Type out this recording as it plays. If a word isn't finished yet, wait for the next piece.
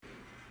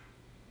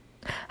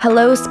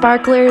Hello,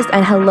 sparklers,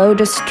 and hello,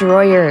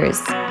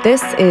 destroyers.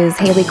 This is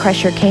Haley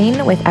Crusher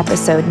Kane with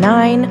episode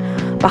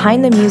 9,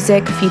 Behind the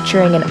Music,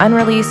 featuring an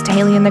unreleased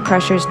Haley and the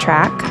Crushers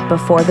track,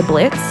 Before the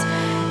Blitz,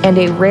 and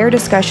a rare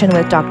discussion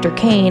with Dr.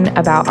 Kane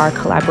about our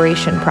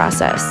collaboration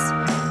process,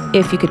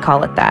 if you could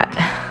call it that.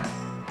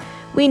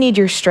 We need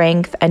your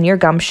strength and your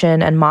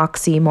gumption and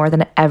moxie more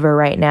than ever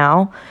right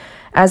now.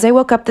 As I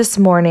woke up this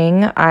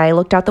morning, I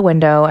looked out the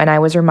window and I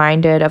was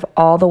reminded of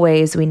all the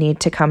ways we need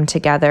to come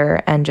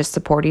together and just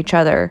support each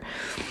other.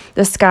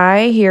 The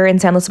sky here in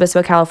San Luis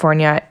Obispo,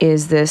 California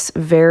is this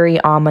very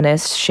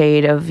ominous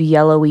shade of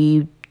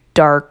yellowy,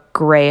 dark,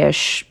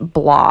 grayish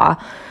blah.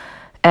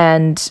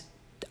 And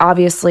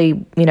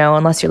obviously,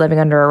 unless you're living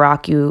under a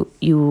rock,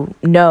 you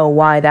know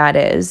why that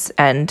is.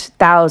 And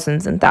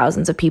thousands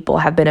of people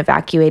have been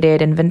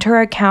evacuated in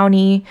Ventura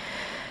County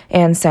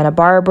and Santa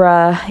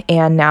Barbara,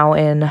 and now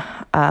in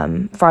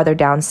farther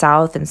down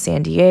south in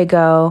San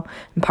Diego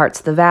and parts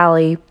of the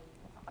valley.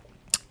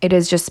 It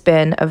has just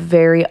been a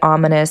very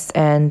ominous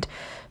and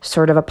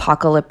sort of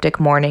apocalyptic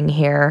morning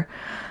here.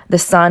 The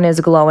sun is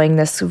glowing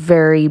this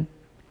very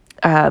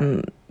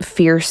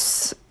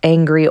fierce,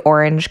 angry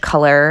orange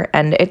color,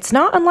 and it's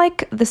not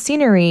unlike the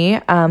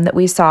scenery that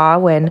we saw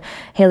when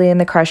Haley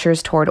and the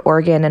Crushers toured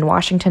Oregon and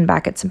Washington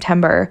back in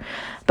September,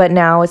 but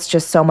now it's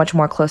just so much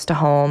more close to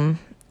home.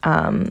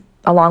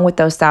 Along with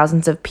those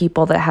thousands of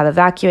people that have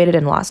evacuated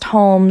and lost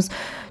homes,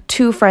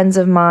 2 friends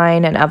of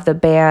mine and of the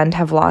band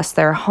have lost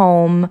their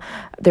home,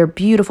 their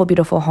beautiful,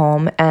 beautiful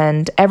home,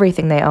 and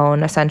everything they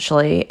own,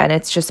 essentially. And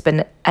it's just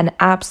been an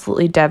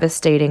absolutely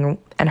devastating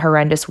and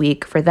horrendous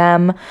week for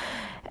them.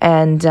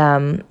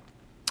 And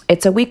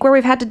it's a week where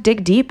we've had to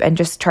dig deep and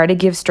just try to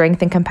give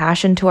strength and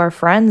compassion to our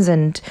friends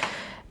and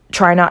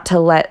try not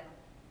to let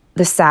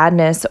the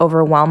sadness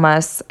overwhelm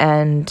us,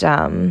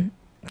 and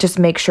just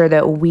make sure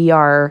that we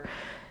are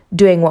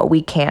doing what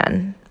we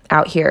can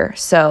out here.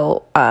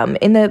 So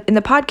in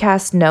the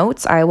podcast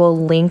notes, I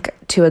will link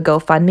to a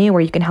GoFundMe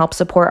where you can help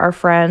support our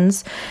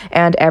friends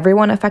and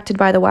everyone affected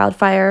by the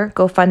wildfire.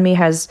 GoFundMe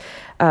has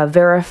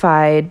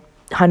verified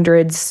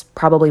hundreds,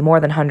 probably more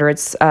than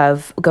hundreds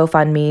of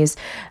GoFundMes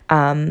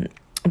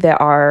that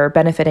are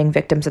benefiting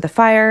victims of the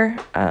fire.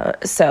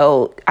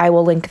 So I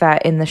will link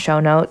that in the show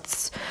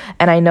notes.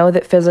 And I know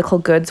that physical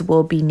goods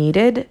will be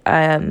needed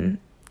in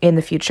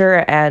the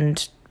future,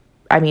 and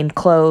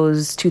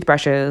clothes,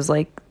 toothbrushes,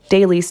 like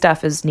daily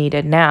stuff is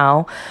needed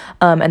now.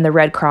 And the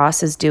Red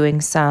Cross is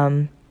doing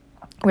some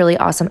really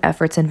awesome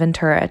efforts in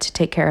Ventura to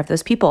take care of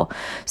those people.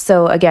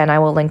 So again, I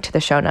will link to the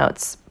show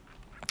notes.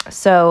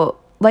 So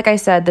like I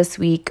said, this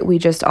week we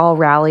just all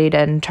rallied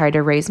and tried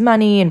to raise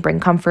money and bring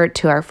comfort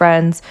to our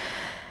friends.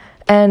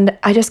 And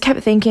I just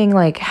kept thinking,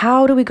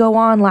 how do we go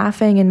on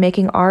laughing and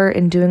making art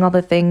and doing all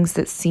the things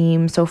that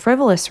seem so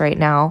frivolous right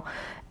now?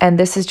 And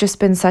this has just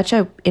been such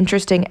an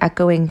interesting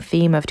echoing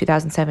theme of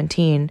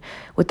 2017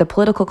 with the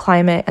political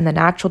climate and the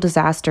natural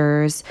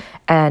disasters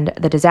and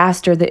the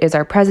disaster that is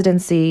our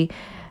presidency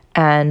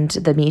and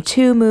the Me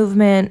Too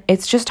movement.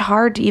 It's just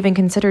hard to even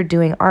consider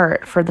doing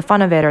art for the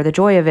fun of it or the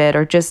joy of it,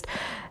 or just,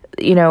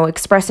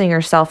 expressing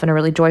yourself in a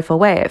really joyful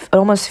way. It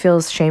almost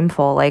feels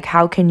shameful.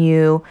 How can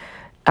you,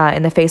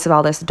 in the face of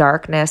all this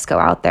darkness, go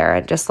out there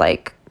and just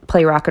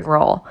play rock and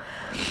roll?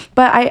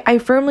 But I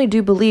firmly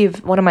do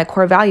believe one of my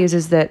core values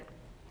is that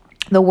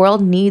the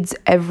world needs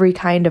every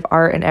kind of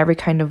art and every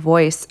kind of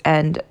voice,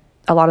 and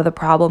a lot of the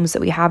problems that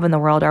we have in the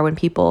world are when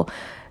people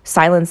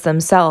silence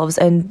themselves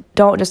and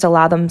don't just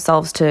allow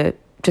themselves to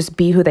just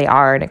be who they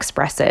are and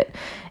express it.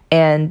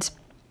 And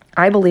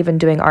I believe in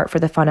doing art for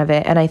the fun of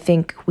it, and I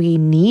think we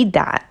need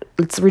that.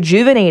 It's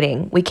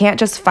rejuvenating. We can't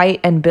just fight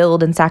and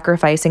build and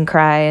sacrifice and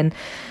cry and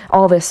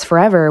all this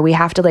forever. We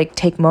have to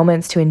take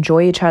moments to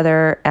enjoy each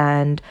other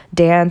and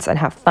dance and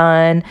have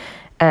fun.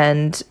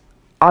 And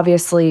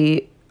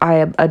obviously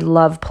I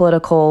love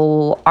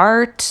political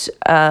art.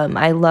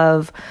 I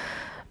love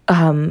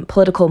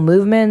political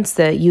movements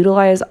that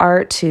utilize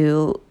art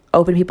to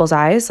open people's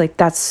eyes.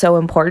 That's so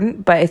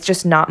important, but it's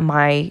just not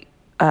my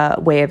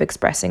way of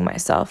expressing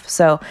myself.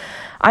 So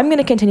I'm going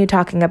to continue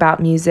talking about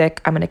music.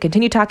 I'm going to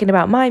continue talking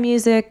about my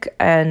music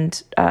and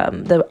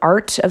the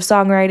art of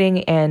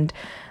songwriting. And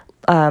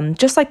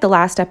just like the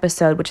last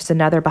episode, which is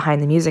another Behind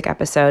the Music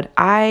episode,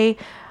 my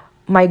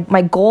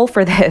goal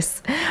for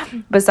this,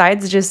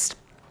 besides just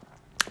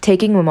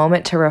taking a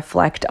moment to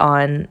reflect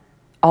on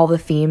all the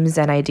themes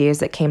and ideas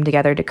that came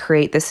together to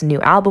create this new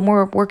album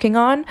we're working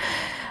on,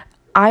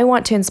 I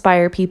want to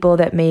inspire people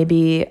that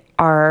maybe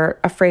are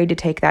afraid to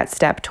take that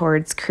step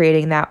towards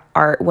creating that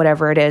art,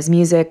 whatever it is,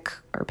 music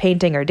or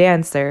painting or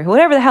dance or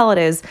whatever the hell it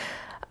is.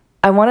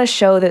 I want to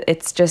show that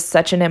it's just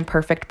such an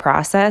imperfect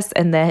process,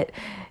 and that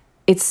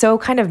it's so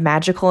kind of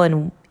magical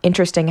and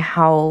interesting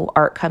how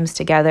art comes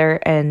together,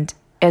 and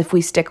if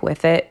we stick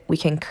with it, we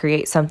can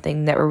create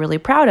something that we're really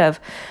proud of.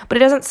 But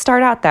it doesn't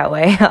start out that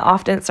way.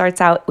 Often it starts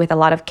out with a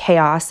lot of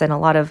chaos and a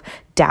lot of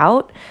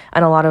doubt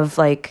and a lot of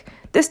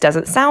this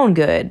doesn't sound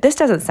good. This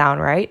doesn't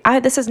sound right.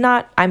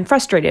 I'm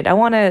frustrated. I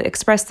want to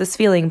express this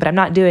feeling, but I'm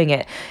not doing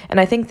it. And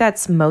I think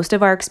that's most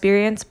of our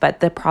experience. But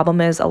the problem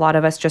is a lot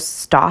of us just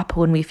stop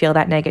when we feel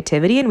that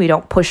negativity and we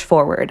don't push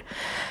forward.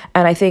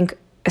 And I think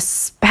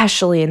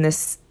especially in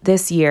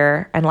this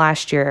year and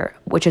last year,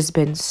 which has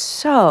been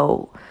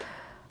so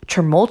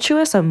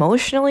tumultuous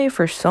emotionally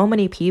for so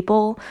many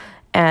people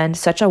and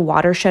such a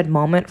watershed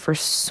moment for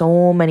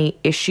so many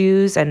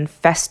issues and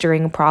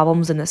festering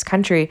problems in this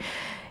country,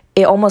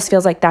 it almost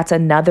feels like that's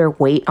another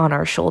weight on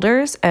our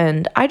shoulders.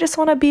 And I just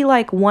want to be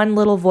like one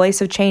little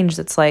voice of change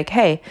that's like,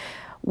 hey,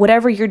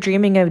 whatever you're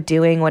dreaming of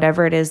doing,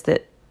 whatever it is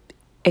that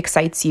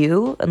excites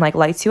you and like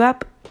lights you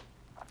up,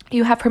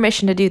 you have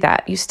permission to do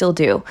that. You still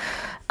do.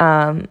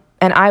 And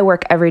I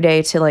work every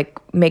day to like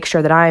make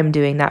sure that I'm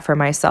doing that for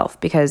myself,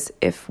 because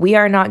if we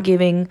are not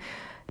giving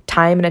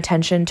time and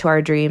attention to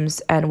our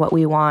dreams and what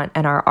we want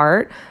and our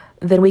art,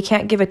 then we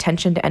can't give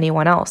attention to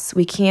anyone else.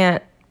 We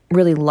can't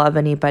really love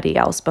anybody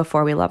else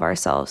before we love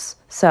ourselves.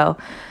 So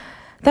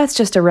that's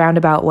just a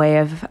roundabout way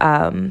of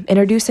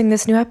introducing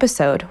this new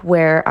episode,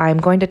 where I'm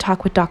going to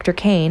talk with Dr.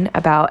 Kane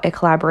about a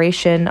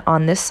collaboration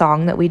on this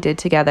song that we did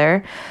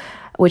together,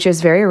 which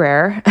is very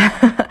rare.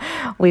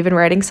 We've been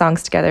writing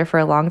songs together for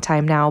a long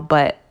time now,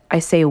 but I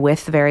say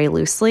with very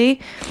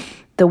loosely.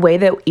 The way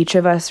that each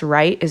of us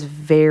write is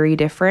very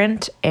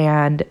different.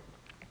 And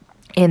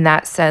in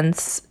that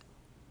sense,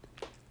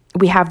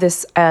 we have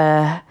this, we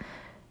have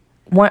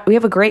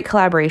a great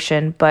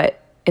collaboration,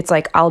 but it's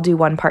like I'll do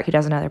one part, he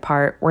does another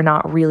part. We're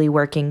not really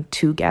working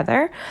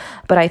together.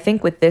 But I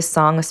think with this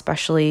song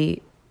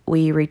especially,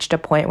 we reached a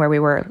point where we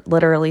were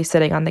literally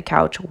sitting on the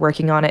couch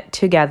working on it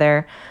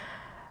together,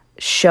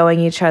 showing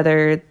each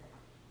other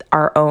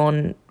our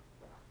own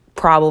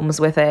problems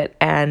with it,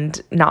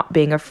 and not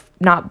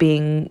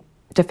being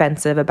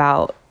defensive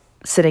about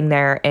sitting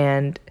there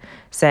and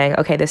saying,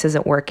 okay, this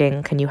isn't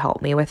working. Can you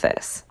help me with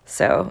this?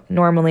 So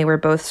normally we're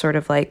both sort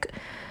of like,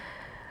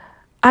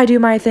 I do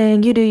my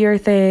thing, you do your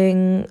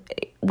thing.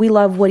 We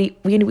love what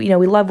we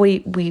love what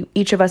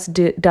each of us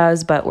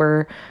does, but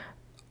we're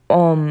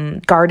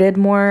guarded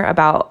more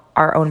about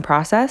our own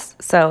process.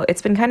 So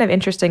it's been kind of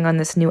interesting on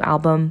this new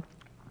album.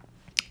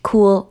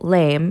 Cool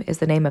Lame is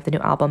the name of the new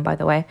album, by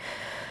the way,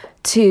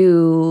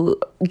 to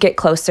get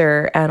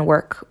closer and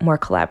work more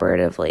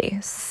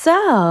collaboratively.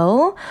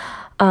 So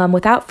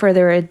without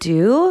further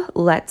ado,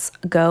 let's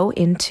go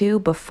into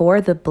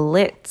Before the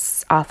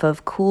Blitz off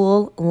of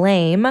Cool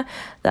Lame,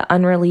 the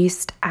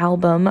unreleased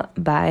album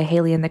by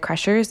Haley and the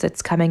Crushers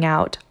that's coming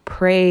out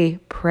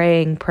praying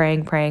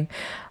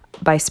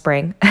by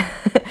spring.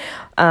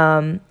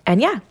 And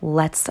yeah,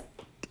 let's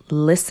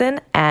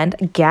listen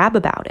and gab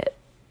about it.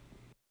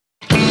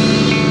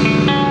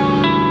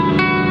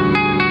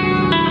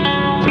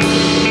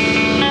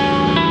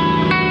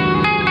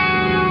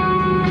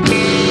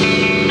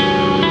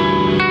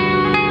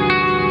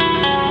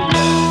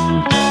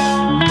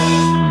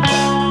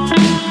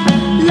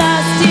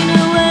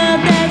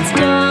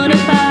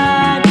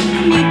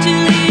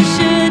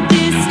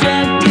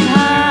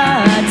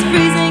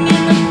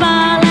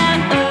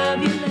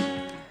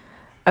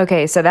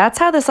 Okay, so that's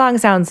how the song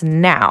sounds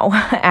now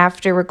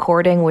after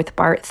recording with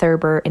Bart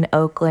Thurber in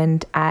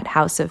Oakland at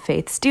House of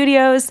Faith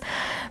Studios.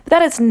 But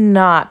that is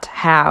not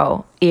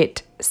how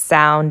it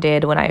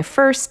sounded when I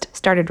first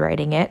started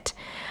writing it.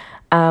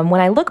 When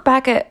I look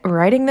back at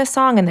writing this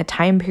song and the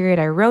time period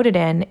I wrote it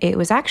in, it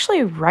was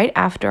actually right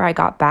after I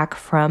got back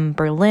from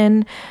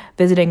Berlin,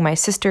 visiting my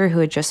sister who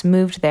had just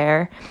moved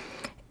there.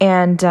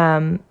 And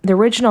the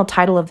original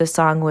title of the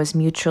song was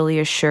Mutually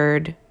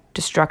Assured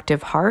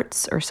Destructive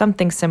Hearts, or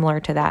something similar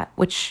to that,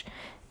 which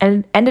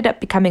ended up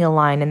becoming a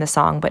line in the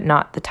song, but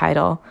not the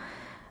title.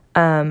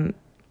 I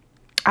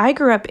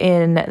grew up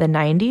in the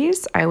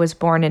 90s. I was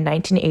born in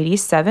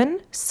 1987,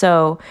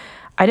 so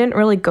I didn't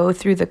really go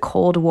through the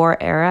Cold War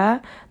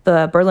era.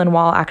 The Berlin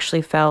Wall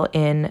actually fell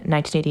in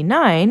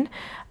 1989,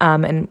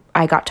 and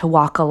I got to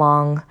walk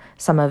along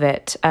some of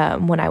it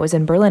when I was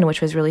in Berlin,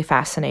 which was really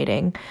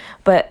fascinating.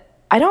 But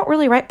I don't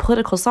really write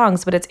political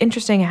songs, but it's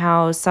interesting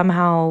how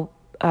somehow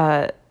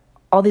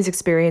all these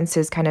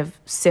experiences kind of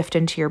sift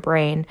into your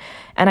brain.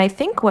 And I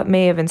think what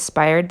may have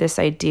inspired this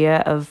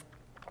idea of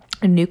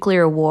a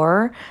nuclear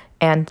war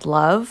and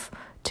love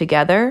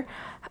together,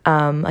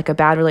 like a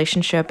bad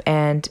relationship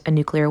and a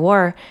nuclear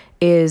war,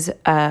 is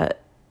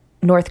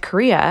North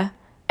Korea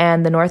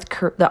and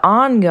the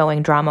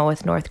ongoing drama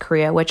with North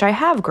Korea, which I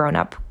have grown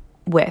up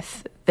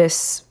with,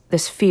 this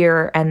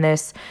fear and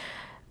this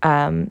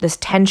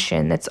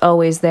tension that's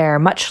always there,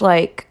 much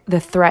like the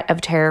threat of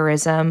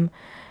terrorism,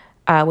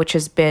 which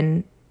has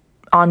been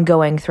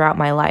ongoing throughout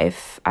my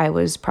life. I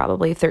was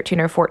probably 13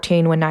 or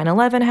 14 when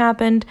 9/11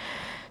 happened.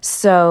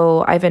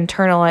 So I've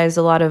internalized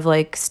a lot of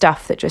like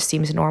stuff that just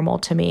seems normal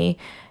to me.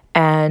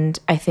 And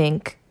I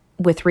think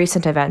with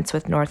recent events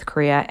with North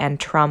Korea and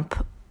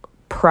Trump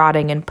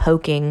prodding and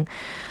poking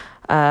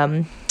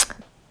the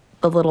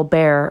little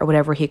bear, or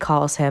whatever he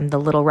calls him, the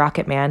little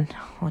rocket man,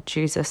 oh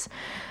Jesus,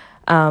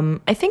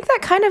 I think that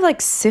kind of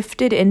like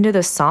sifted into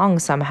the song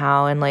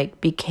somehow and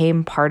like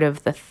became part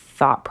of the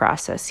thought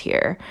process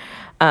here.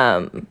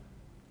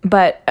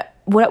 But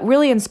what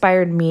really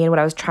inspired me and what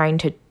I was trying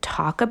to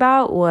talk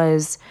about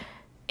was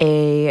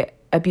a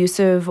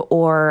abusive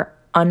or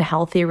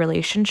unhealthy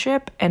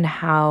relationship and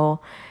how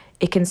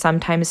it can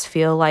sometimes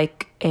feel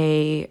like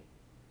a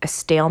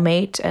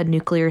stalemate, a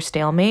nuclear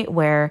stalemate,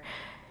 where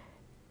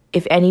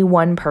if any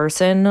one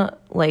person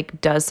like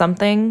does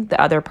something,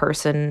 the other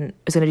person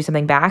is going to do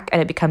something back,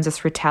 and it becomes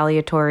this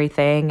retaliatory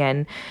thing.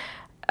 And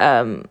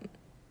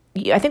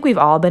I think we've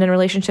all been in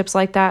relationships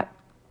like that.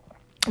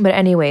 But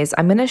anyways,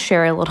 I'm going to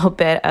share a little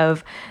bit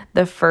of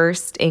the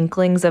first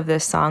inklings of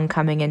this song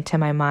coming into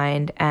my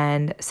mind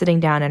and sitting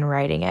down and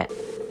writing it.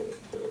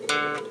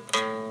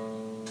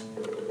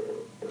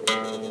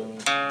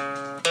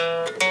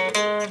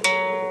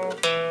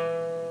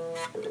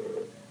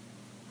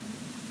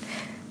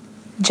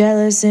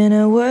 Jealous in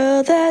a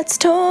world that's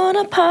torn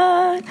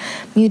apart,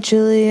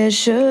 mutually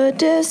assured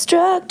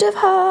destructive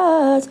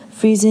hearts,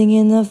 freezing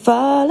in the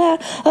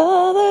fallout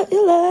of what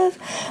you love.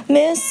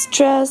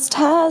 Mistrust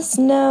has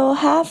no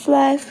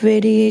half-life,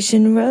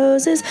 radiation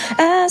roses,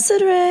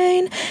 acid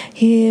rain.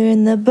 Here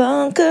in the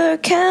bunker,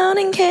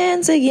 counting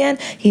cans again.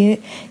 Here,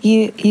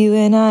 you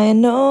and I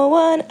and no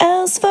one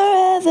else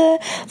forever.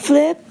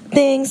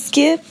 Flipping,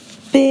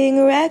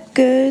 skipping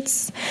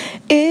records.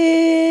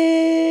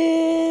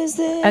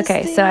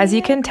 Okay, so as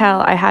you can tell,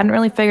 I hadn't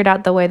really figured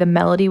out the way the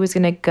melody was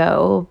going to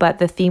go, but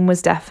the theme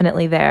was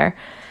definitely there.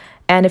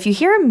 And if you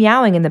hear a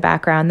meowing in the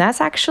background,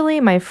 that's actually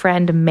my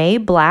friend May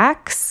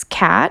Black's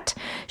cat.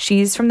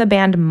 She's from the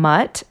band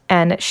Mutt,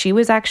 and she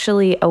was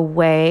actually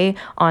away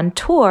on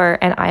tour,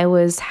 and I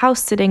was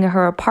house sitting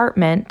her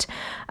apartment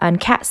and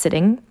cat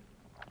sitting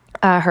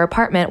her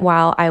apartment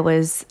while I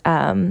was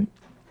going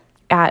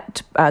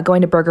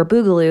to Burger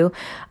Boogaloo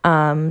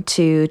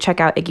to check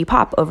out Iggy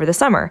Pop over the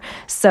summer.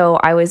 So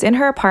I was in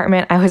her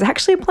apartment. I was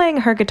actually playing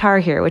her guitar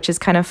here, which is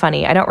kind of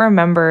funny. I don't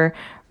remember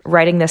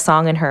writing this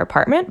song in her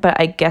apartment, but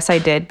I guess I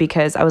did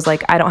because I was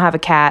like, I don't have a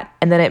cat.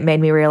 And then it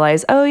made me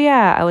realize, oh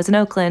yeah, I was in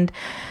Oakland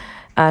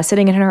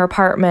sitting in her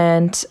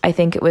apartment. I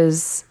think it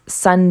was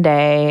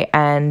Sunday,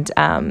 and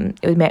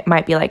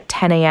might be like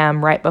 10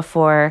 a.m. right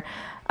before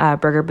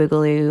Burger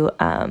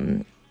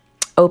Boogaloo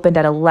opened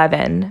at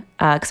 11,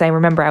 because I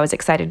remember I was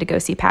excited to go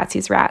see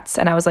Patsy's Rats,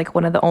 and I was like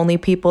one of the only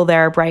people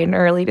there bright and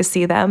early to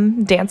see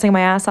them dancing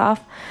my ass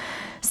off.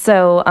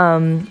 So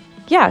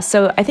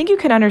so I think you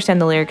can understand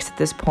the lyrics at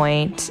this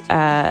point.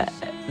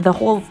 The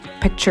whole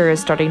picture is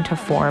starting to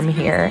form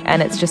here,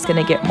 and it's just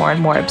going to get more and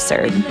more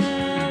absurd.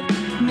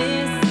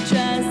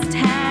 Mistrust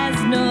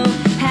has no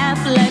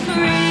half-life,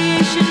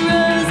 radiation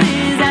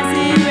roses,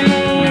 acid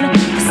rain,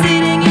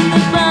 sitting in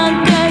the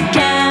bunker,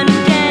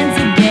 counting cans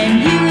again,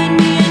 you and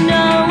me and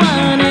no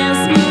one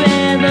else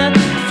forever,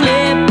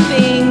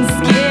 flipping,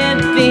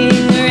 skipping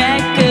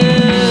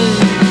records.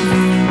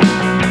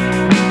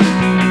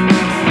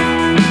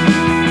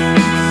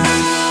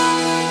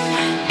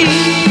 Is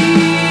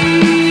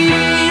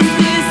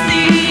this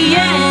the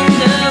end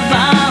of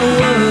our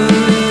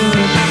world?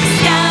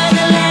 Scour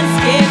the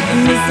landscape for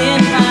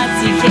missing parts,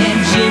 you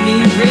can't jimmy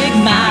rig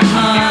my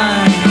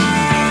heart.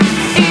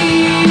 If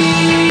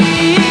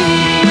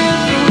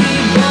we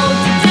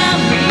both down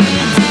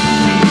real deep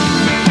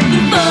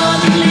before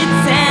the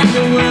Blitz and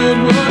the World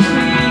War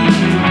III.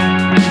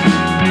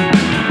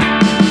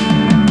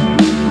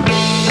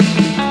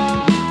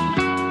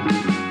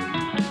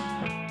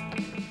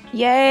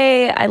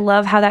 Yay! I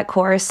love how that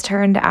chorus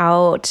turned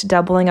out.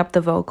 Doubling up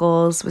the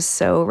vocals was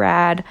so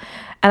rad.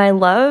 And I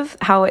love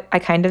how I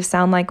kind of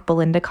sound like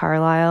Belinda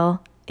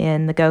Carlisle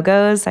in the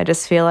Go-Go's. I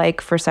just feel like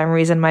for some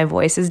reason my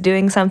voice is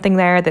doing something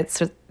there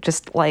that's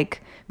just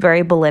like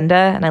very Belinda,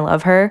 and I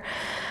love her.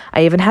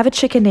 I even have a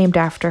chicken named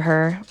after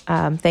her,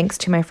 thanks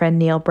to my friend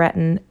Neil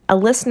Breton, a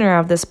listener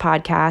of this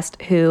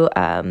podcast who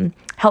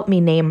helped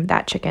me name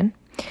that chicken.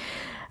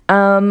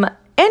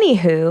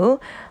 Anywho,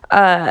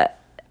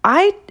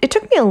 it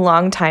took me a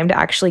long time to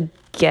actually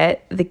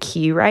get the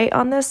key right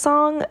on this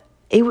song.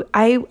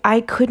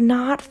 I could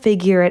not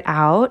figure it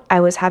out. I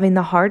was having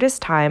the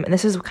hardest time, and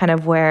this is kind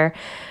of where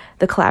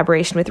the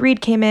collaboration with Reed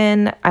came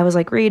in. I was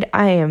like, Reed,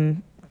 I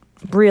am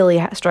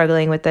really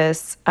struggling with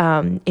this.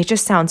 It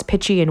just sounds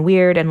pitchy and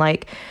weird, and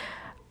like,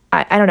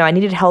 I don't know, I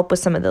needed help with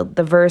some of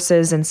the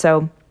verses, and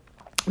so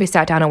we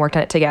sat down and worked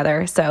on it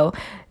together. So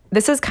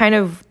this is kind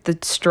of the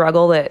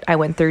struggle that I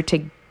went through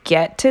to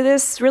get to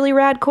this really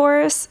rad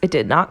chorus. It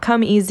did not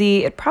come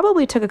easy. It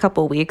probably took a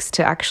couple weeks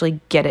to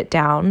actually get it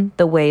down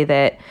the way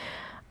that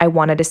I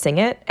wanted to sing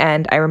it.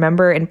 And I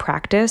remember in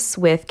practice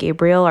with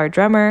Gabriel, our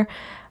drummer,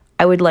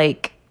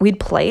 we'd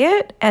play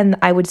it and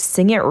I would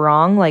sing it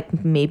wrong,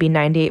 like maybe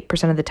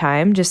 98% of the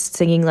time, just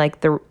singing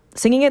it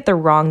the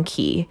wrong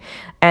key.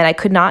 And I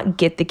could not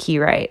get the key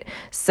right.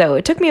 So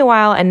it took me a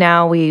while, and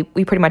now we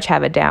pretty much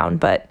have it down,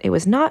 but it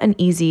was not an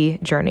easy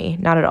journey,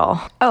 not at all.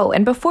 Oh,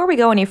 and before we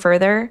go any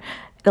further,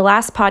 the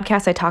last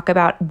podcast I talk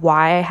about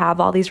why I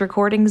have all these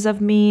recordings of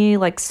me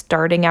like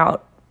starting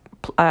out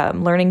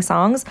learning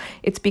songs,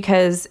 it's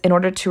because in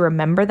order to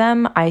remember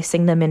them, I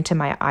sing them into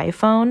my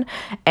iPhone.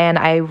 And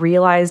I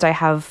realized I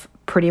have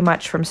pretty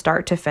much from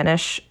start to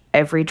finish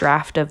every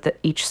draft of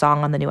each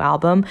song on the new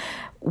album,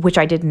 which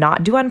I did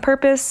not do on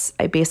purpose.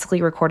 I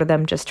basically recorded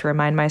them just to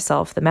remind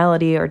myself the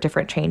melody or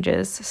different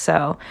changes.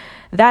 So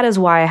that is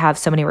why I have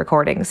so many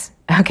recordings.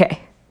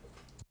 Okay.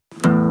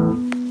 I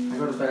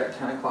go to bed at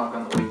 10 o'clock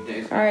on the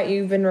weekdays. All right,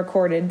 you've been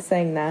recorded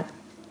saying that.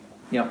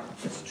 Yep,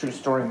 it's a true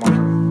story,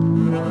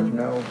 Mom.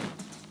 No.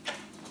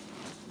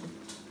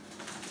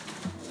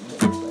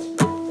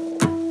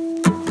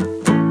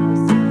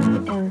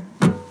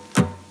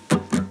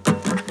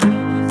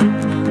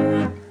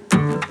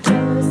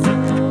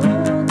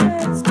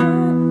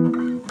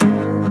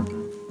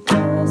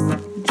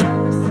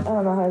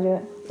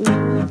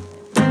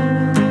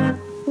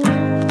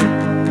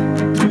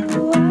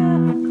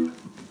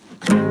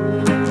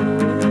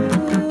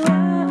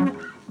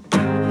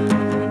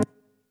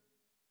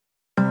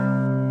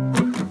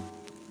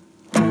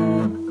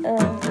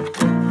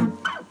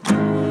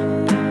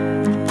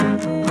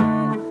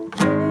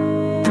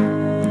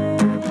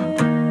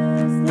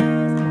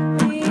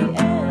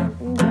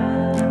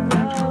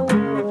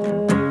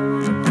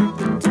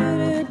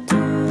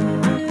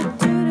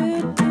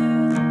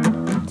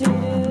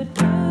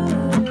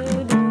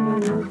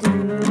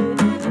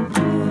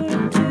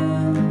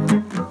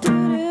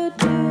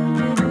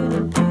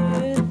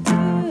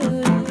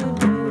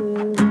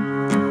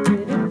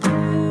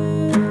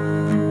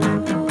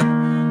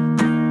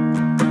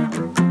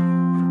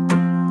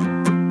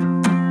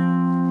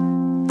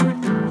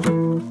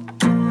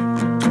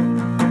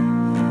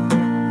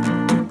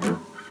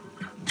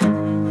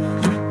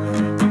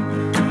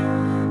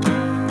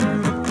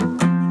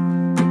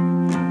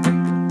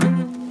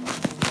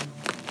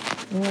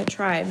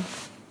 Tribe.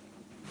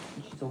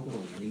 She's a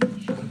little leech.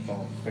 She's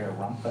called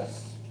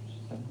Fairrumpus. She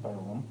said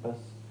Fairrumpus.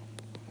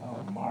 Oh,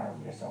 Marv,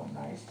 you're so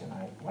nice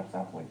tonight. What's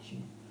up with you?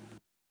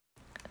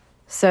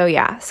 So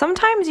yeah,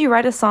 sometimes you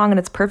write a song and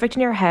it's perfect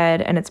in your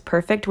head and it's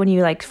perfect when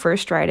you like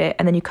first write it,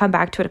 and then you come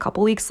back to it a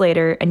couple weeks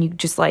later and you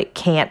just like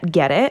can't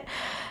get it.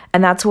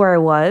 And that's where I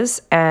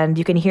was. And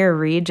you can hear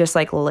Reed just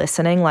like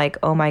listening, like,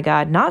 oh my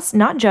God,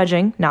 not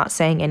judging, not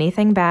saying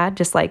anything bad,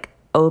 just like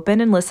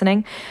open and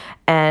listening.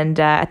 And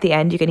at the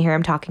end, you can hear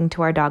him talking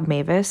to our dog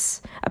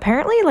Mavis.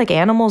 Apparently, like,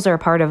 animals are a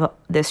part of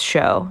this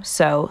show.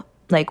 So,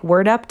 like,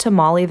 word up to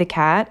Molly the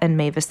cat and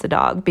Mavis the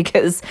dog,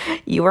 because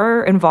you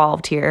are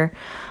involved here.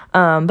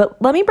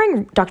 But let me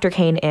bring Dr.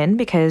 Kane in,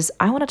 because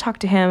I want to talk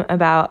to him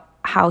about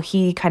how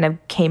he kind of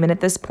came in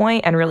at this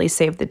point and really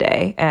saved the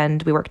day,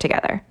 and we worked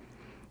together.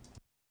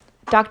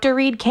 Dr.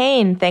 Reed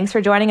Kane, thanks for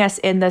joining us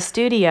in the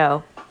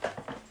studio.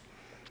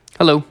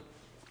 Hello.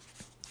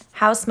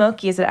 How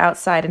smoky is it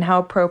outside, and how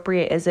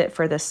appropriate is it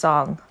for this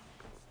song?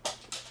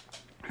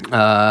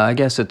 I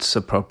guess it's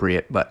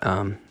appropriate, but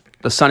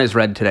the sun is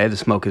red today. The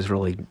smoke is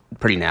really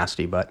pretty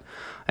nasty, but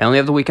I only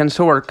have the weekends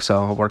to work,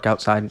 so I'll work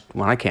outside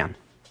when I can.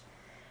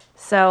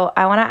 So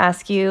I want to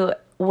ask you,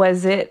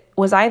 was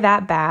I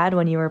that bad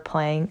when you were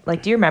playing?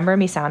 Like, do you remember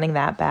me sounding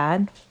that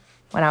bad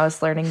when I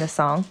was learning this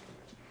song?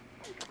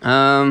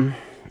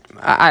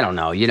 I don't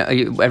know. You know,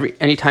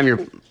 anytime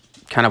you're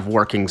kind of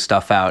working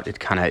stuff out, it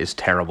kind of is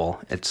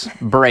terrible. It's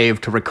brave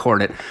to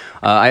record it.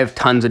 I have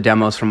tons of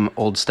demos from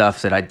old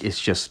stuff that it's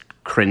just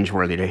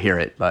cringeworthy to hear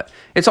it, but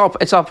it's all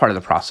part of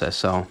the process.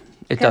 So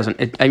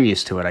I'm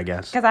used to it, I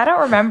guess. Because I don't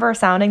remember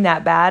sounding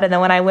that bad, and then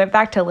when I went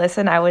back to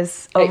listen,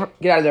 Hey,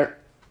 get out of there.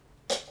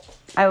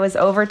 I was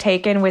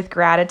overtaken with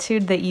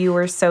gratitude that you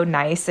were so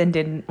nice and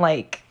didn't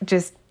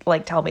just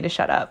tell me to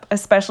shut up,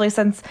 especially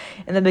since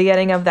in the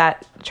beginning of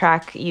that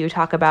track you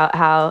talk about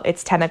how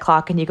it's 10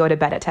 o'clock and you go to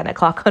bed at 10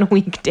 o'clock on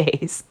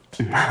weekdays.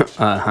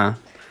 Uh-huh.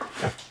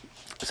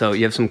 So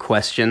you have some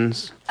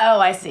questions? Oh,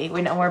 I see.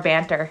 We know more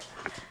banter.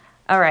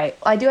 All right.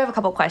 Well, I do have a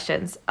couple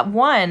questions.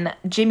 One,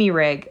 Jimmy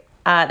Rig.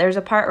 There's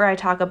a part where I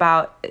talk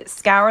about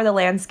scour the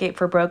landscape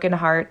for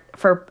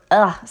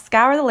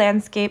scour the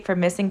landscape for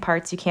missing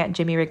parts. You can't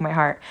Jimmy rig my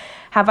heart.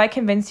 Have I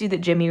convinced you that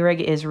Jimmy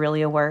rig is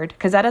really a word?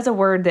 Because that is a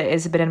word that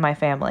has been in my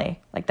family.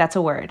 Like, that's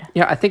a word.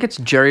 Yeah, I think it's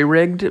jerry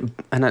rigged,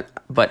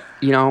 but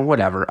you know,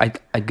 whatever. I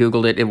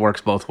Googled it. It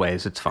works both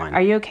ways. It's fine.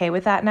 Are you okay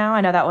with that now?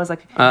 I know that was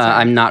like.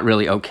 I'm not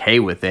really okay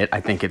with it. I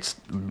think it's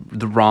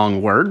the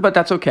wrong word, but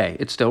that's okay.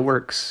 It still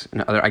works.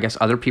 And I guess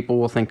other people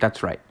will think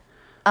that's right.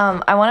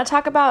 I want to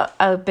talk about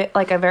a bit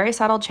like a very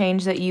subtle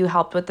change that you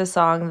helped with the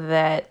song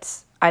that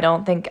I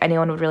don't think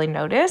anyone would really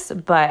notice,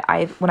 but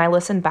when I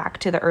listened back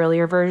to the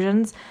earlier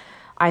versions,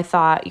 I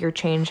thought your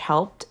change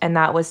helped, and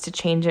that was to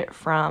change it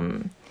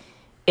from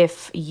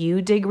if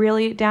you dig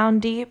really down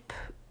deep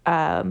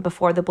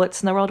before the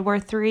Blitz in the World War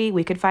III,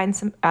 we could find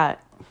some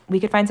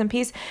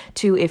peace,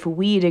 to if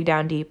we dig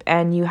down deep.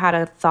 And you had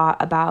a thought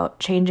about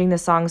changing the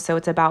song so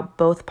it's about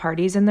both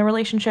parties in the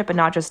relationship and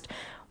not just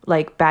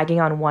like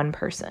bagging on one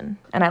person,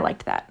 and I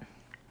liked that.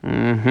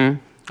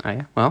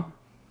 Well,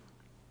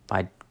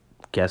 I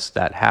guess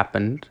that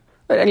happened.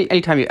 But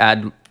anytime you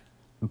add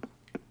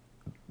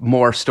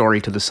more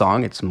story to the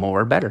song, it's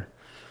more better.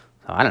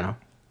 So I don't know.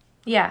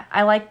 Yeah,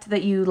 I liked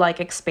that you like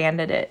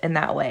expanded it in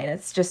that way, and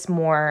it's just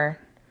more.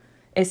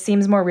 It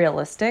seems more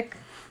realistic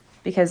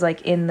because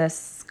like in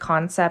this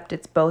concept,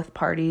 it's both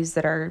parties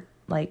that are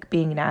like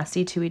being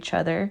nasty to each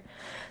other,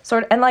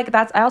 sort of, and like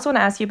that's. I also want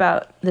to ask you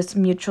about this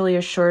mutually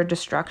assured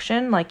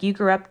destruction. Like you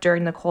grew up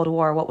during the Cold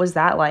War. What was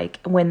that like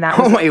when that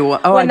was? Oh wait,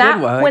 oh when I that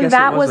did. Well, I when guess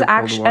that it was the Cold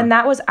actually War. and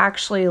that was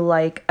actually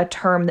like a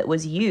term that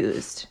was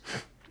used.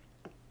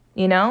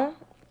 You know,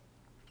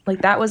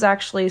 like that was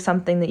actually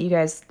something that you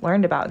guys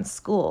learned about in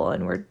school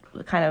and were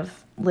kind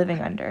of living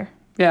under.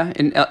 Yeah,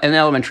 in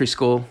elementary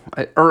school,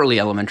 early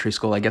elementary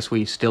school, I guess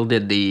we still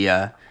did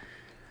the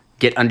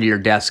get under your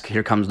desk,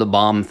 here comes the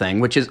bomb thing,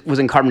 which was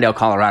in Carbondale,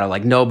 Colorado.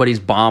 Like nobody's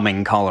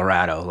bombing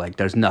Colorado. Like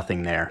there's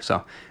nothing there. So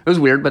it was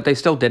weird, but they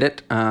still did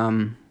it.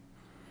 I'm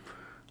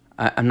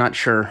not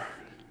sure.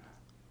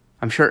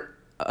 I'm sure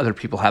other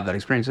people have that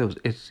experience.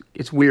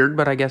 It's weird,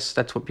 but I guess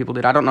that's what people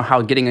did. I don't know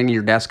how getting under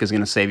your desk is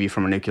going to save you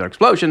from a nuclear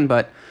explosion,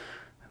 but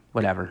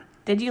whatever.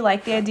 Did you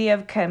like the idea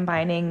of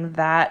combining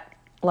that,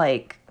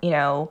 like,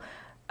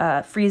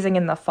 freezing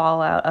in the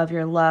fallout of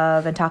your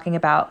love and talking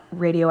about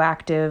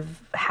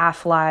radioactive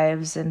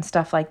half-lives and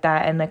stuff like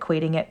that and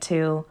equating it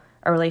to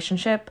a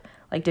relationship?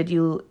 Like, did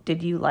you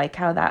like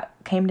how that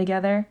came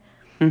together?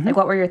 Mm-hmm. Like,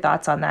 what were your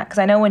thoughts on that? Because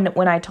I know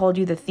when I told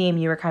you the theme,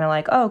 you were kind of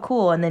like, oh,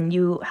 cool. And then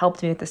you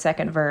helped me with the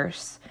second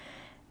verse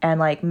and,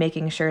 like,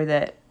 making sure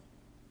that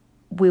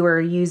we were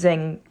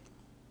using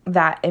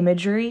that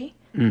imagery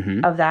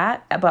of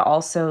that, but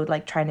also,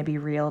 like, trying to be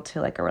real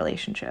to, like, a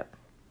relationship.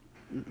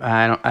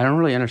 I don't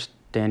really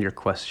understand your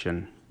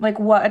question. Like,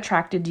 what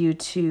attracted you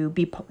to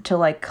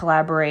like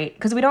collaborate?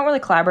 Because we don't really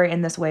collaborate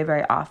in this way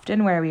very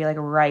often, where we like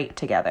write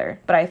together.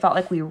 But I felt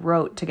like we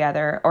wrote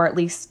together, or at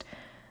least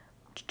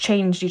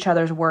changed each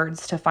other's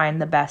words to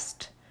find the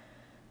best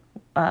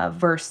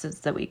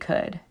verses that we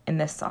could in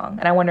this song.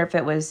 And I wonder if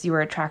it was you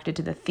were attracted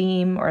to the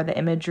theme or the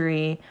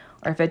imagery,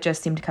 or if it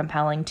just seemed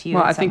compelling to you.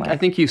 Well, I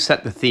think you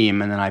set the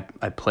theme, and then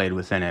I played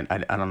within it.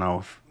 I don't know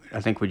if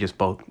I think we just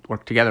both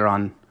worked together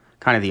on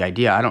kind of the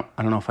idea. I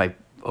don't know if I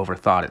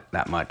overthought it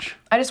that much.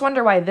 I just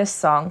wonder why this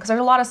song, because there's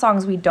a lot of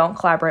songs we don't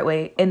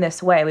collaborate in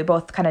this way. We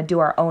both kind of do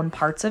our own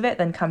parts of it,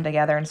 then come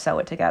together and sew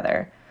it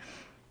together.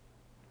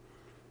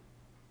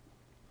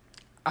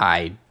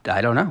 I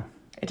don't know.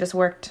 It just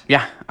worked.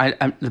 Yeah,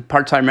 I the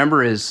parts I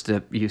remember is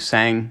that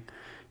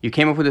you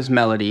came up with this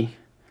melody,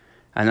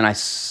 and then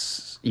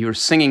you were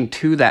singing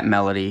to that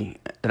melody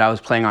that I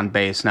was playing on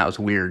bass, and that was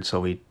weird.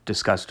 So we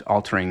discussed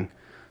altering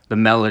the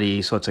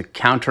melody so it's a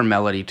counter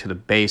melody to the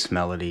bass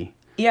melody.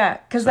 Yeah,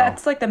 because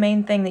that's like the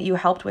main thing that you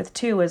helped with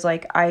too, was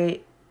like I,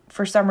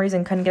 for some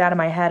reason, couldn't get out of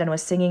my head and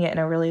was singing it in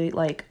a really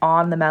like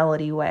on the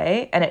melody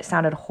way, and it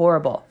sounded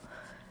horrible.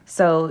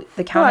 So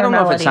the counter melody. I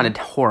don't know if it sounded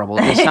horrible.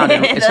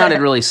 It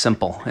sounded really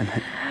simple. And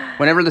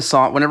whenever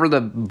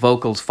the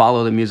vocals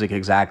follow the music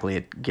exactly,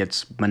 it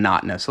gets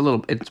monotonous.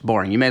 It's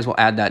boring. You may as well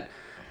add that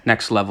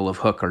next level of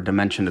hook or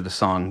dimension to the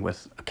song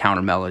with a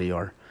counter melody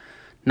or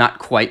not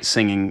quite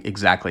singing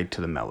exactly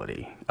to the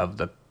melody of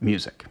the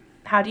music.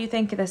 How do you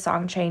think the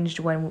song changed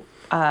when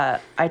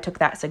I took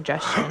that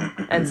suggestion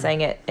and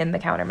sang it in the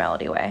counter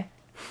melody way?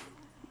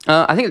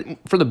 I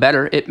think for the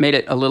better. It made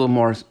it a little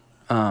more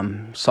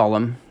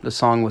solemn. The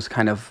song was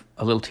kind of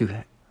a little too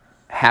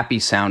happy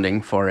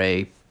sounding for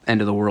a end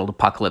of the world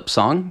apocalypse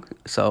song.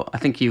 So I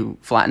think you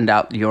flattened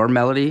out your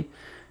melody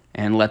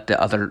and let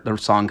the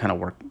song kind of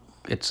work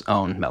its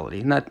own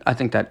melody. And I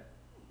think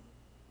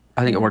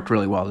it worked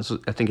really well.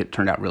 I think it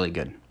turned out really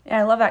good. Yeah,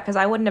 I love that because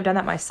I wouldn't have done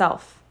that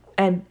myself.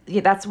 And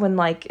that's when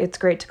like it's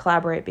great to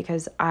collaborate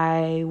because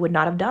I would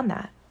not have done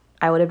that.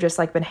 I would have just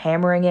like been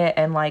hammering it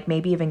and like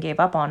maybe even gave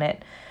up on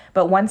it.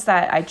 But once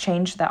that I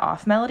changed the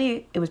off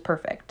melody, it was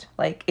perfect.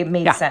 Like it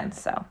made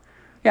sense. So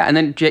yeah, and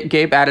then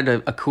Gabe added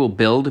a cool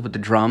build with the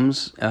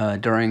drums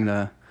during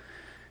the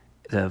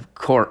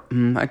chorus.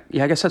 I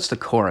guess that's the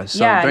chorus.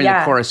 So during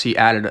the chorus, he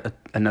added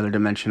another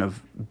dimension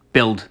of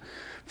build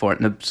for it,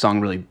 and the song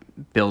really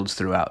builds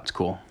throughout. It's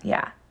cool.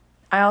 Yeah.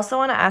 I also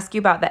want to ask you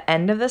about the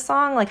end of the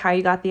song, like how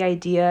you got the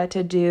idea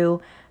to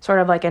do sort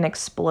of like an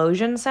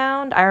explosion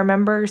sound. I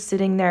remember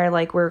sitting there,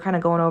 like we were kind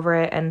of going over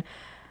it, and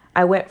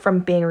I went from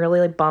being really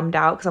like, bummed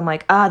out because I'm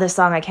like, this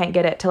song, I can't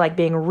get it, to like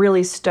being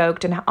really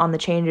stoked and on the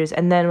changes.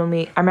 And then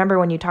I remember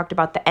when you talked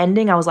about the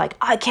ending, I was like,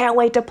 I can't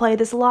wait to play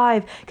this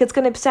live. It's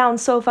going to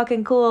sound so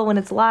fucking cool when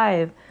it's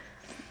live.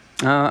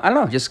 I don't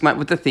know, just went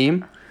with the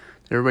theme.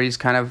 Everybody's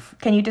kind of.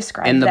 Can you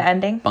describe the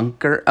ending?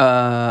 Bunker.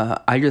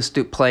 I just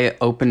play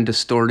open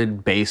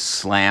distorted bass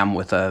slam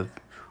with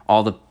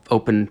all the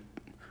open.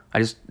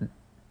 It's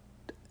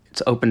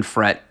open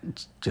fret,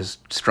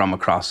 just strum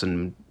across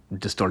and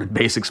distorted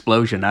bass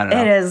explosion. I don't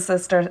know. It is,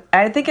 sister.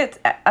 I think it's.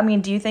 I mean,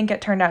 do you think it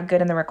turned out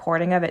good in the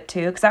recording of it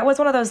too? Because that was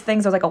one of those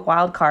things that was like a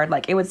wild card.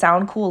 Like it would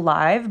sound cool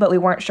live, but we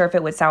weren't sure if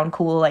it would sound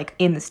cool like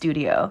in the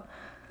studio.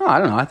 Oh, I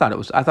don't know. I thought it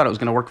was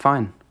going to work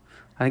fine.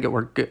 I think it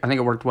worked good. I think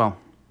it worked well.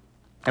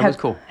 It was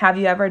cool. Have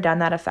you ever done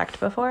that effect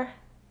before?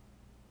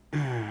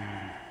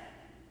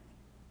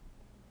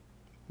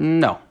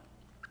 No,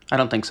 I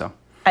don't think so.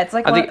 It's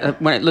like I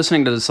think when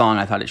listening to the song,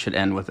 I thought it should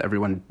end with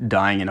everyone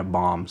dying in a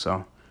bomb.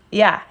 So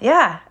yeah.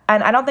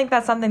 And I don't think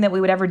that's something that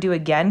we would ever do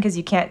again because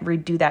you can't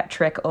redo that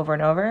trick over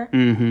and over.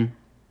 Mm-hmm.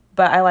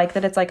 But I like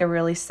that it's like a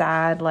really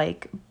sad,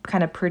 like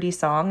kind of pretty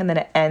song, and then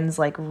it ends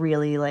like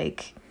really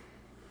like,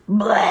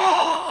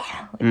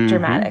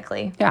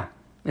 dramatically. Yeah,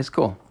 it's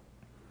cool.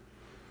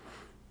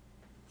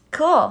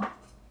 Cool.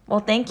 Well,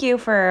 thank you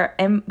for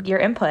your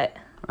input.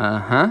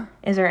 Uh-huh.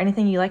 Is there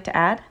anything you'd like to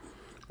add?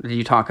 Did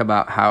you talk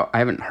about how, I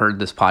haven't heard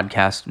this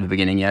podcast in the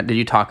beginning yet. Did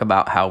you talk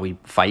about how we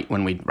fight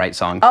when we write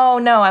songs? Oh,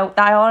 no,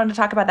 I wanted to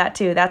talk about that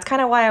too. That's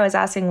kind of why I was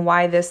asking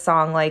why this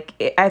song, like,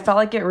 I felt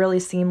like it really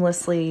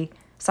seamlessly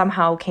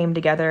somehow came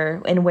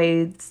together in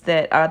ways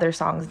that other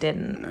songs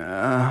didn't.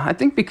 I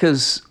think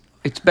because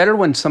it's better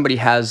when somebody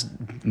has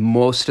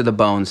most of the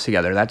bones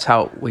together. That's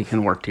how we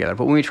can work together.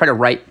 But when we try to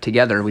write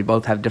together, we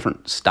both have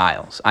different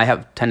styles. I have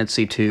a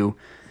tendency to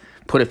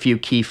put a few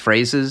key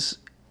phrases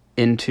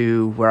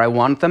into where I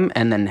want them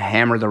and then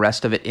hammer the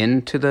rest of it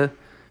into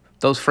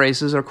those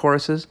phrases or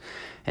choruses.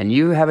 And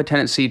you have a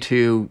tendency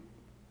to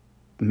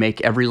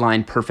make every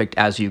line perfect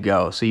as you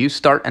go. So you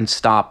start and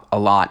stop a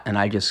lot, and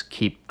I just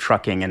keep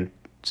trucking and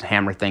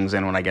hammer things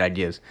in when I get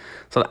ideas.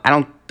 So I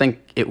don't think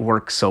it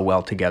works so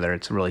well together.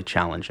 It's really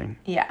challenging.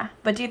 Yeah.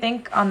 But do you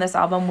think on this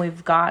album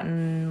we've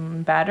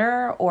gotten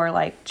better or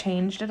like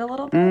changed it a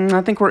little bit?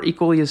 I think we're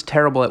equally as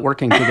terrible at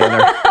working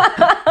together.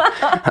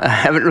 I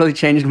haven't really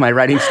changed my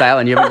writing style,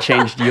 and you haven't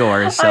changed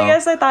yours. So. I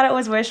guess I thought it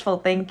was wishful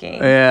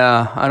thinking.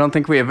 Yeah, I don't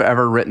think we have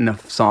ever written a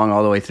song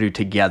all the way through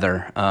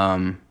together.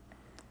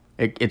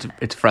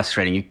 It's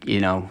frustrating.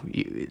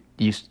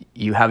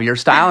 You have your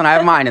style and I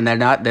have mine, and they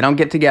don't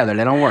get together.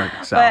 They don't work.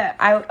 So. But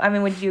I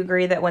mean, would you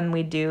agree that when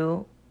we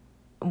do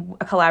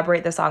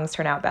collaborate, the songs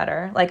turn out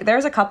better? Like,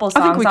 there's a couple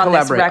songs I think we on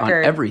this collaborate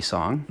record. on every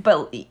song.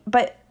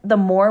 But the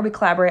more we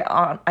collaborate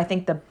on, I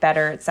think the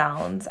better it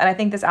sounds. And I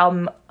think this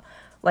album,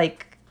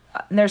 like,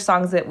 there's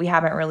songs that we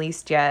haven't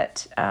released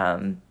yet,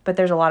 but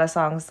there's a lot of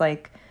songs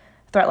like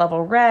Threat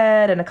Level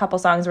Red, and a couple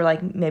songs where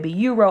like maybe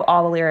you wrote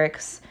all the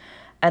lyrics,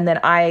 and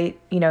then I,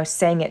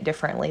 sang it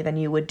differently than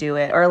you would do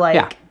it, or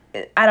like,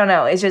 yeah. I don't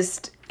know.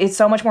 It's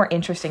so much more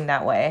interesting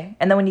that way.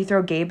 And then when you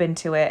throw Gabe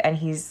into it, and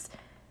he's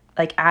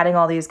like adding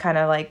all these kind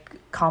of like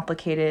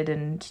complicated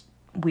and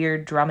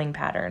weird drumming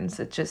patterns,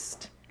 it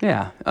just.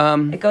 Yeah.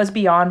 It goes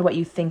beyond what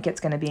you think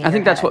it's going to be. I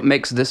think that's what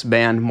makes this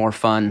band more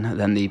fun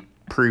than the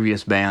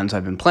previous bands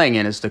I've been playing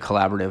in, is the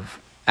collaborative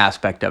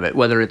aspect of it.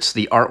 Whether it's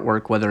the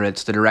artwork, whether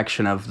it's the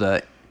direction of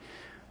the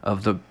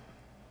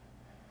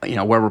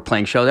where we're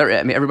playing shows.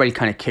 I mean, everybody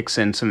kind of kicks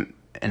in some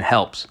and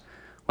helps.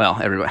 Well,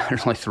 everybody.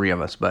 There's only 3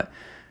 of us, but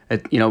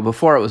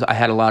before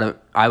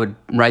I would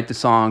write the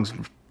songs,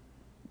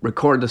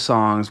 record the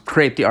songs,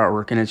 create the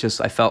artwork, and it's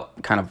just I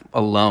felt kind of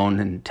alone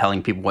and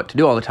telling people what to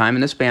do all the time.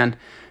 In this band,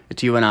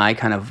 it's you and I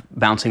kind of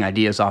bouncing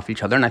ideas off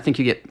each other, and I think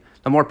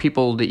the more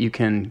people that you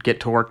can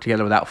get to work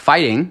together without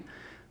fighting,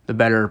 the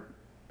better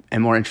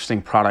and more interesting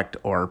product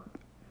or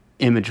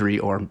imagery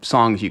or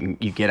songs you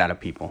get out of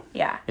people.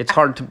 Yeah. It's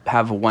hard to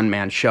have a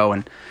one-man show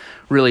and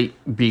really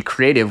be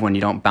creative when you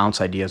don't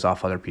bounce ideas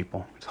off other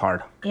people. It's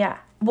hard. Yeah.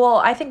 Well,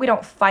 I think we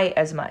don't fight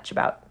as much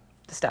about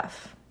the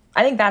stuff.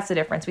 I think that's the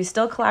difference. We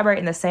still collaborate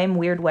in the same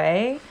weird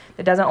way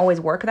that doesn't always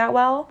work that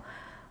well,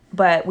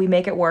 but we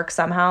make it work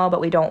somehow,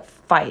 but we don't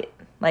fight.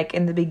 Like,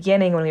 in the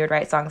beginning when we would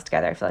write songs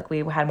together, I feel like we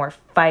had more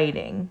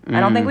fighting. I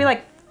don't think we,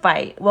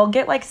 fight. We'll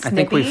get,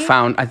 snippy.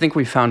 I think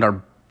we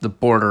found the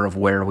border of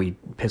where we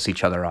piss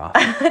each other off.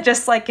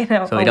 Just like in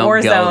a we don't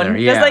war go zone. there.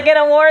 Yeah. Just like in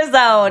a war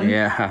zone.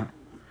 Yeah.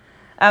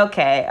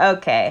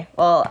 Okay.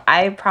 Well,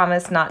 I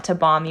promise not to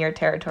bomb your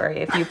territory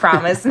if you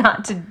promise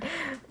not to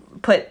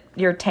put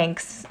your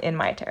tanks in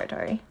my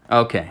territory.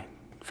 Okay.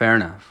 Fair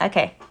enough.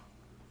 Okay.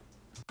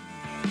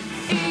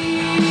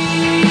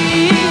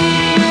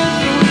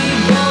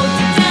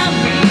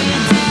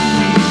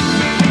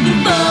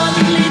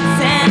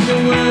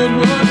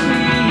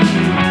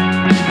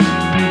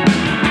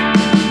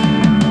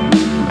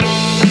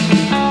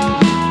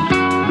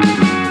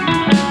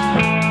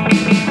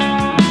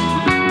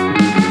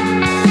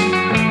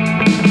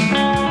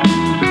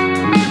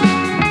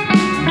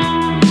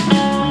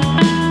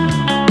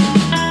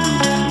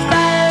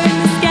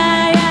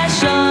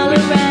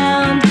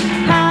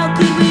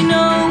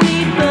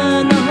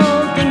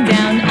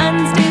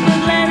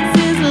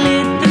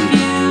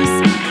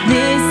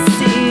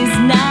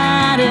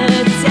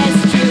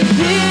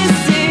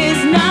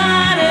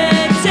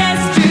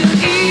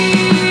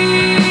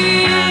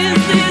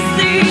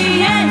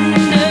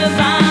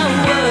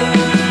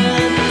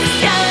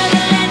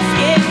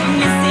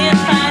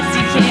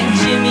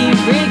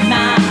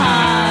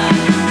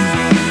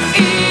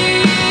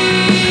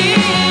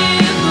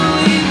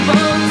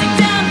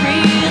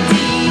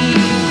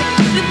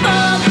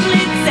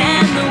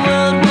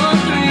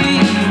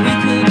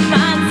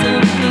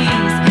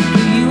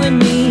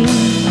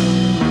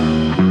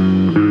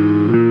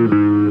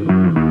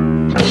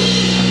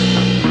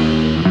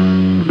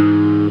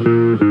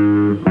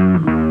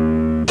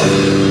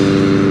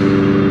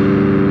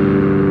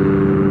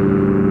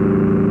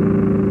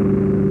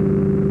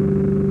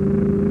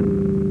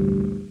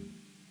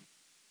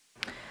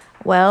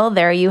 Well,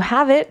 there you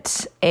have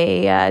it.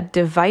 A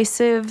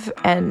divisive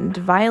and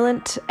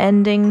violent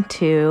ending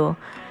to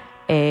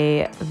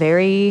a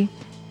very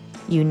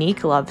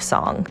unique love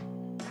song.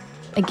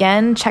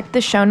 Again, check the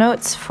show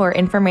notes for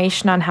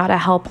information on how to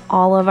help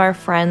all of our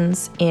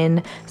friends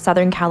in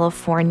Southern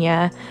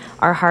California.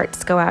 Our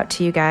hearts go out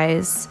to you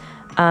guys.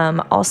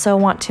 Also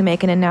want to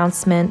make an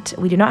announcement.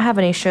 We do not have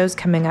any shows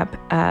coming up,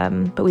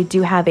 but we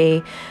do have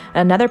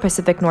another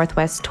Pacific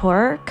Northwest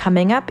tour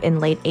coming up in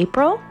late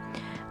April.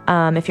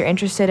 If you're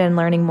interested in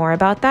learning more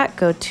about that,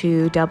 go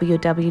to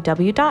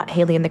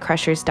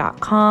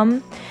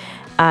www.haleyandthecrushers.com.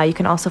 You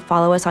can also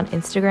follow us on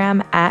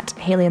Instagram at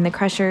Haley and the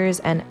Crushers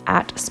and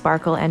at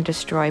Sparkle and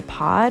Destroy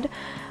Pod.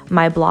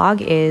 My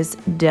blog is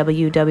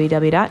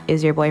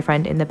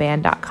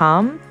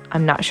www.isyourboyfriendintheband.com.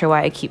 I'm not sure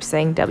why I keep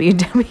saying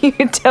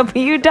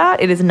www.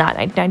 It is not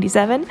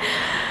 1997.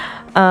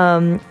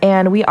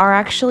 And we are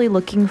actually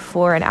looking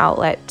for an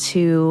outlet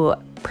to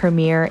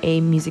premiere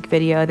a music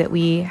video that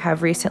we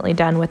have recently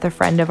done with a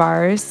friend of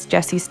ours,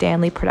 Jesse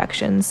Stanley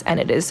Productions, and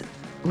it is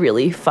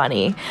really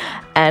funny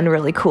and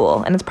really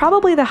cool. And it's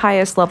probably the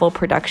highest level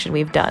production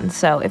we've done.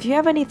 So if you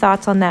have any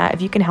thoughts on that,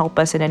 if you can help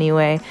us in any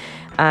way,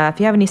 if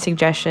you have any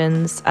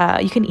suggestions,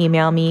 you can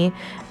email me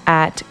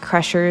at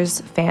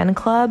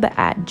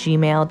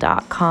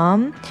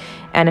crushersfanclub@gmail.com.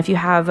 And if you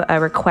have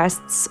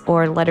requests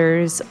or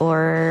letters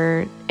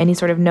or any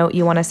sort of note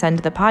you want to send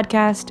to the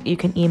podcast, you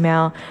can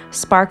email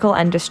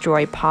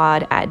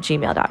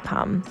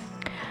sparkleanddestroypod@gmail.com.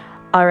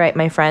 All right,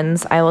 my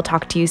friends, I will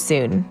talk to you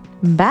soon.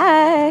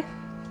 Bye.